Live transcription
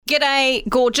G'day,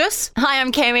 gorgeous. Hi,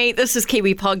 I'm Cami. This is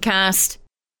Kiwi Podcast.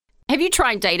 Have you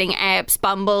tried dating apps,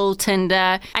 Bumble,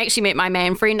 Tinder? I actually met my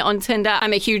man friend on Tinder.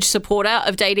 I'm a huge supporter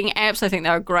of dating apps. I think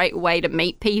they're a great way to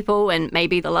meet people and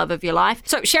maybe the love of your life.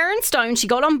 So Sharon Stone, she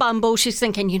got on Bumble. She's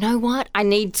thinking, you know what? I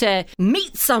need to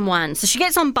meet someone. So she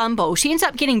gets on Bumble. She ends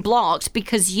up getting blocked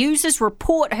because users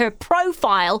report her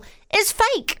profile is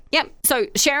fake. Yep. So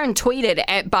Sharon tweeted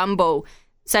at Bumble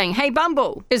saying, "Hey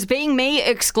Bumble, is being me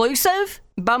exclusive?"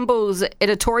 Bumble's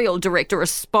editorial director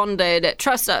responded,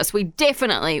 "Trust us, we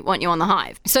definitely want you on the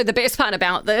hive." So the best part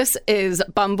about this is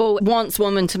Bumble wants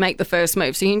women to make the first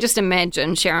move. So you can just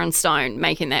imagine Sharon Stone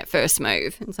making that first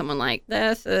move and someone like,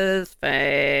 "This is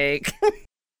fake."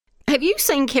 Have you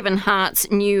seen Kevin Hart's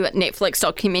new Netflix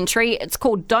documentary? It's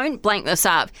called Don't Blank This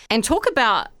Up, and talk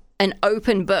about an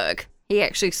open book. He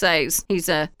actually says he's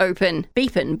a open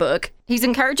beepin' book. He's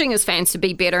encouraging his fans to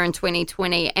be better in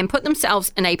 2020 and put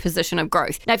themselves in a position of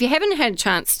growth. Now, if you haven't had a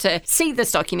chance to see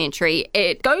this documentary,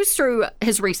 it goes through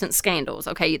his recent scandals,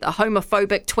 okay? The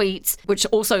homophobic tweets, which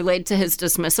also led to his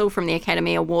dismissal from the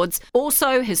Academy Awards.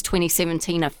 Also, his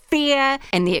 2017 affair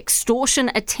and the extortion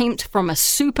attempt from a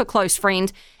super close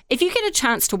friend. If you get a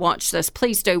chance to watch this,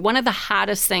 please do. One of the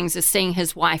hardest things is seeing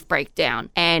his wife break down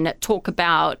and talk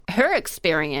about her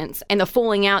experience and the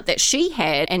falling out that she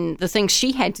had and the things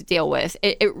she had to deal with.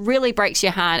 It really breaks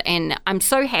your heart, and I'm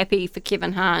so happy for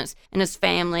Kevin Hart and his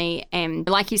family. And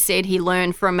like he said, he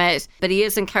learned from it, but he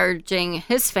is encouraging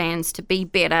his fans to be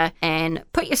better and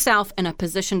put yourself in a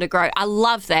position to grow. I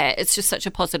love that. It's just such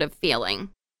a positive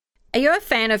feeling. Are you a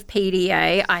fan of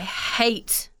PDA? I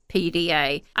hate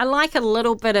PDA. I like a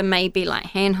little bit of maybe like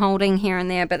hand-holding here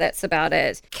and there, but that's about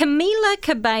it. Camila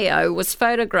Cabello was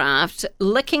photographed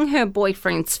licking her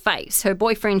boyfriend's face, her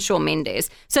boyfriend Shawn Mendes.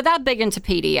 So they're big into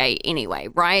PDA anyway,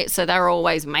 right? So they're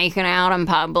always making out in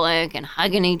public and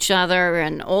hugging each other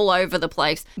and all over the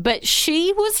place. But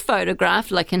she was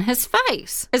photographed licking his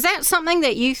face. Is that something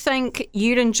that you think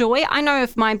you'd enjoy? I know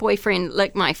if my boyfriend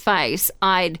licked my face,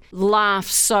 I'd laugh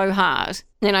so hard.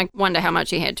 Then I wonder how much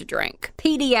he had to drink.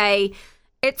 PDA,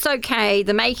 it's okay.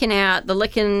 The making out, the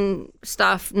licking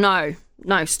stuff, no,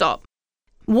 stop.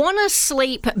 Want to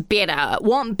sleep better,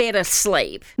 want better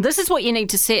sleep. This is what you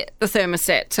need to set the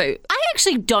thermostat to. I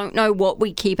actually don't know what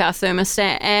we keep our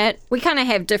thermostat at. We kind of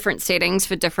have different settings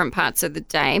for different parts of the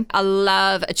day. I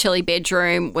love a chilly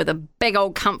bedroom with a big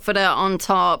old comforter on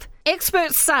top.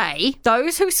 Experts say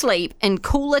those who sleep in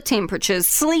cooler temperatures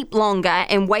sleep longer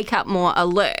and wake up more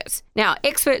alert. Now,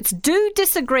 experts do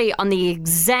disagree on the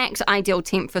exact ideal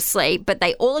temp for sleep, but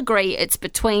they all agree it's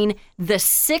between the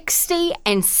 60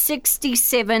 and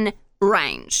 67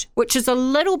 range, which is a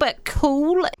little bit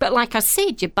cool. But like I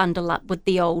said, you bundle up with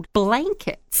the old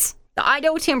blankets. The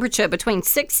ideal temperature between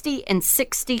 60 and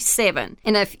 67.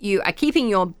 And if you are keeping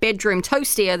your bedroom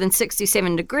toastier than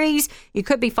 67 degrees, you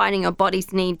could be finding your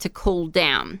body's need to cool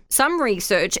down. Some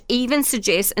research even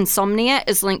suggests insomnia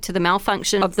is linked to the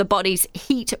malfunction of the body's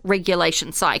heat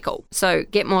regulation cycle. So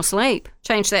get more sleep.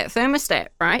 Change that thermostat,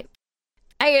 right?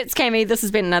 Hey, it's Cami. This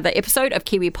has been another episode of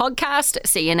Kiwi Podcast.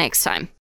 See you next time.